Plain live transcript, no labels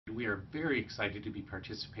we are very excited to be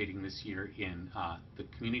participating this year in the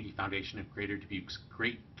Community Foundation of Greater Dubuque's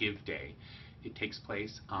Great Give Day. It takes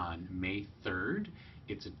place on May 3rd.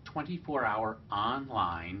 It's a 24-hour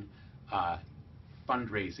online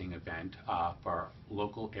fundraising event for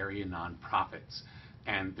local area nonprofits.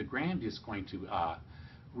 And the Grand is going to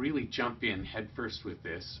really jump in headfirst with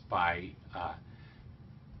this by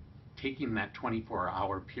taking that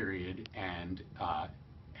 24-hour period and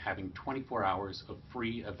having 24 hours of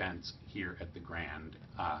free events here at the Grand.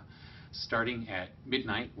 Starting at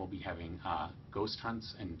midnight, we'll be having ghost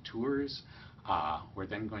hunts and tours. We're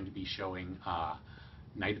then going to be showing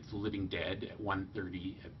Night of the Living Dead at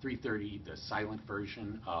 1:30. At 3:30, the silent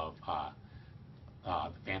version of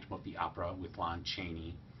The Phantom of the Opera with Lon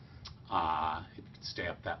Chaney. If you could stay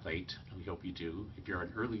up that late, we hope you do. If you're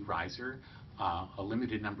an early riser, a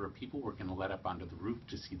limited number of people we're going to let up onto the roof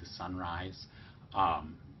to see the sunrise.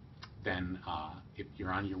 Then if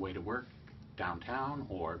you're on your way to work downtown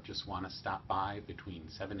or just want to stop by between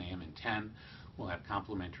 7 a.m. and 10, we'll have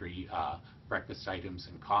complimentary breakfast items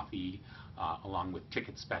and coffee along with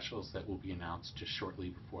ticket specials that will be announced just shortly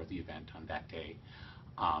before the event on that day.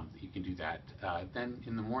 You can do that. Then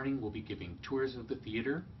in the morning we'll be giving tours of the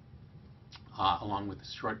theater along with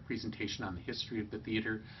a short presentation on the history of the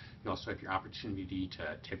theater. You also have your opportunity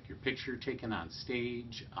to take your picture taken on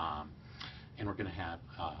stage, and we're going to have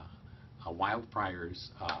a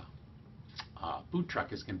Wildfires food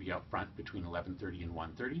truck is going to be out front between 11:30 and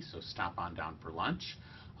 1:30, so stop on down for lunch.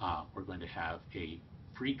 We're going to have a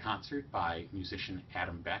free concert by musician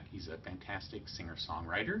Adam Beck. He's a fantastic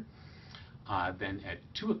singer-songwriter. Then at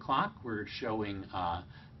 2 o'clock, we're showing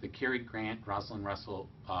the Cary Grant, Rosalind Russell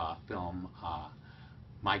film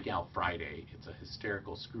My Gal Friday. It's a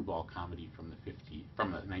hysterical screwball comedy from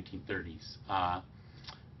the 1930s.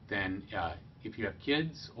 Then if you have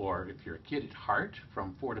kids, or if you're a kid at heart,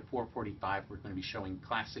 from 4 to 4:45, we're going to be showing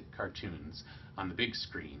classic cartoons on the big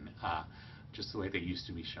screen, just the way they used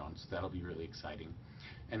to be shown, so that'll be really exciting.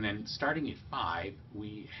 And then starting at 5,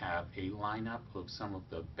 we have a lineup of some of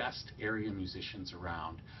the best area musicians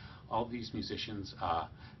around. All these musicians,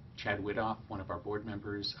 Chad Widoff, one of our board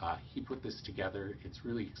members, he put this together. It's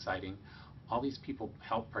really exciting. All these people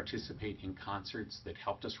help participate in concerts that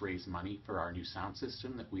helped us raise money for our new sound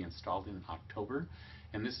system that we installed in October.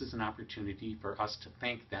 And this is an opportunity for us to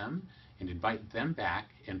thank them and invite them back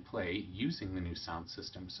and play using the new sound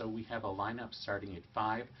system. So we have a lineup starting at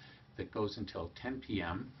 5 that goes until 10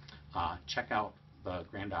 p.m. Check out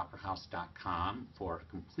thegrandoperahouse.com for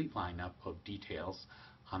a complete lineup of details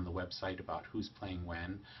on the website about who's playing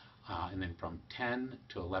when. And then from 10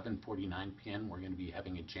 to 11:49 p.m. we're going to be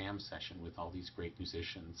having a jam session with all these great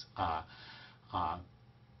musicians.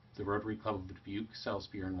 The Rotary Club of Dubuque sells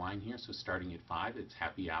beer and wine here, so starting at 5, it's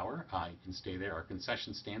happy hour. You can stay there. Our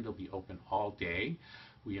concession stand will be open all day.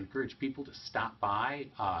 We encourage people to stop by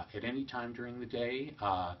at any time during the day,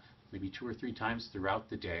 maybe 2 or 3 times throughout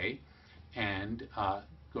the day, and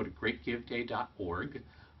go to greatgiveday.org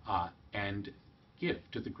and give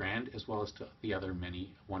to the Grand as well as to the other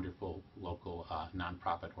many wonderful local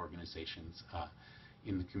nonprofit organizations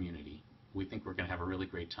in the community. We think we're going to have a really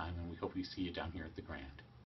great time, and we hope we see you down here at the Grand.